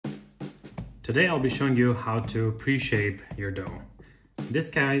Today I'll be showing you how to pre-shape your dough. In this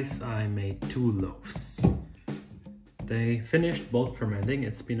case I made 2 loaves. They finished bulk fermenting.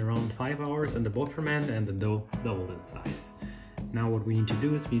 It's been around 5 hours in the bulk ferment and the dough doubled in size. Now what we need to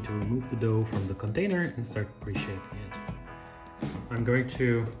do is we need to remove the dough from the container and start pre-shaping it. I'm going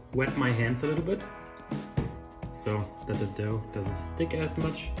to wet my hands a little bit so that the dough doesn't stick as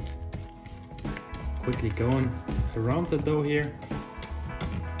much. Quickly going around the dough here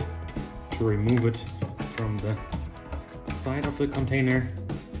to remove it from the side of the container.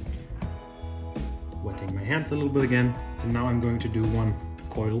 Wetting my hands a little bit again, and now I'm going to do one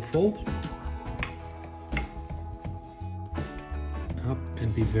coil fold. Up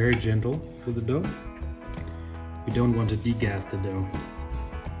and be very gentle with the dough. We don't want to degas the dough.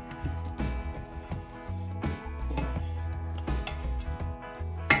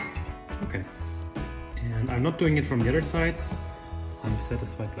 Okay, and I'm not doing it from the other sides. I'm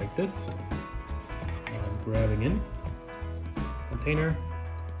satisfied like this. I'm grabbing in the container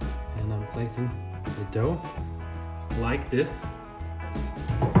and I'm placing the dough like this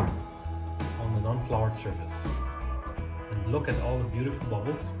on the non-floured surface. And look at all the beautiful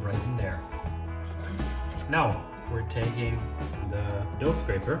bubbles right in there. Now we're taking the dough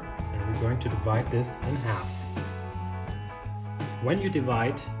scraper and we're going to divide this in half. When you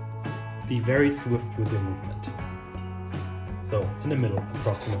divide, be very swift with your movement. So in the middle,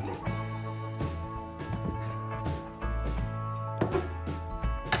 approximately.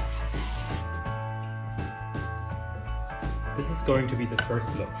 This is going to be the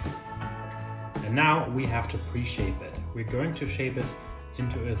first loaf. And now we have to pre-shape it. We're going to shape it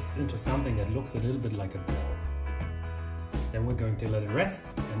into something that looks a little bit like a ball. Then we're going to let it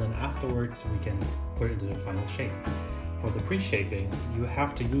rest, and then afterwards we can put it into the final shape. For the pre-shaping, you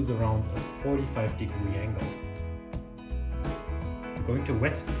have to use around a 45-degree angle. I'm going to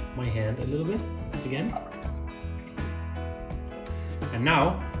wet my hand a little bit again. And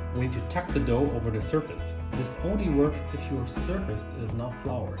now we need to tuck the dough over the surface. This only works if your surface is not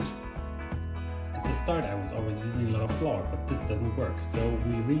floured. At the start I was always using a lot of flour, but this doesn't work. So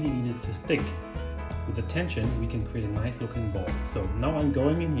we really need it to stick. With the tension we can create a nice looking ball. So now I'm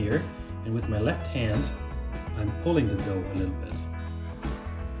going in here and with my left hand I'm pulling the dough a little bit.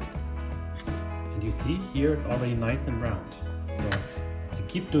 And you see here it's already nice and round. So I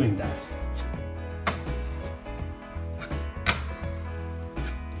keep doing that.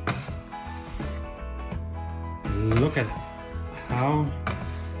 Look at how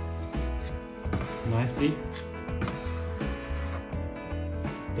nicely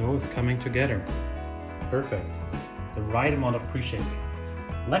this dough is coming together. Perfect. The right amount of pre-shaping.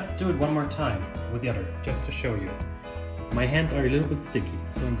 Let's do it one more time with the other, just to show you. My hands are a little bit sticky,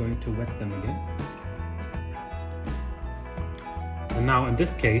 so I'm going to wet them again. And now in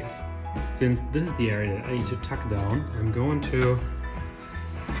this case, since this is the area that I need to tuck down, I'm going to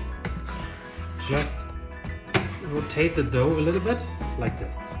just rotate the dough a little bit, like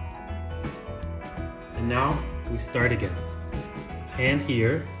this. And now we start again. Hand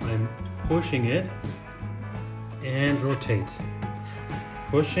here, I'm pushing it and rotate.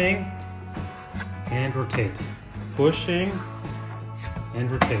 Pushing and rotate. Pushing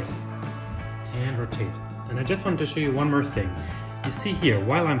and rotate. And rotate. And I just want to show you one more thing. You see here,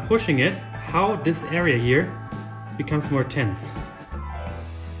 while I'm pushing it, how this area here becomes more tense.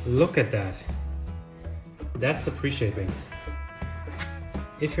 Look at that. That's the pre-shaping.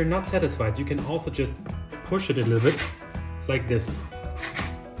 If you're not satisfied, you can also just push it a little bit, like this,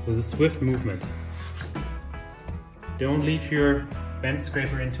 with a swift movement. Don't leave your bent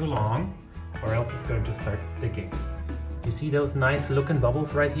scraper in too long, or else it's going to start sticking. You see those nice looking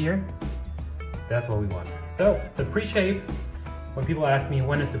bubbles right here? That's what we want. So the pre-shape, when people ask me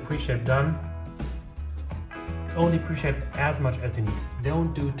when is the pre-shape done, only pre-shape as much as you need.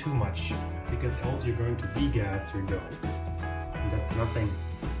 Don't do too much, because else you're going to degas your dough. And that's nothing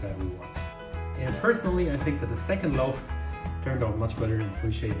that we want. And personally, I think that the second loaf turned out much better in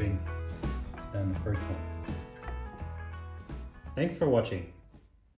pre-shaping than the first one. Thanks for watching.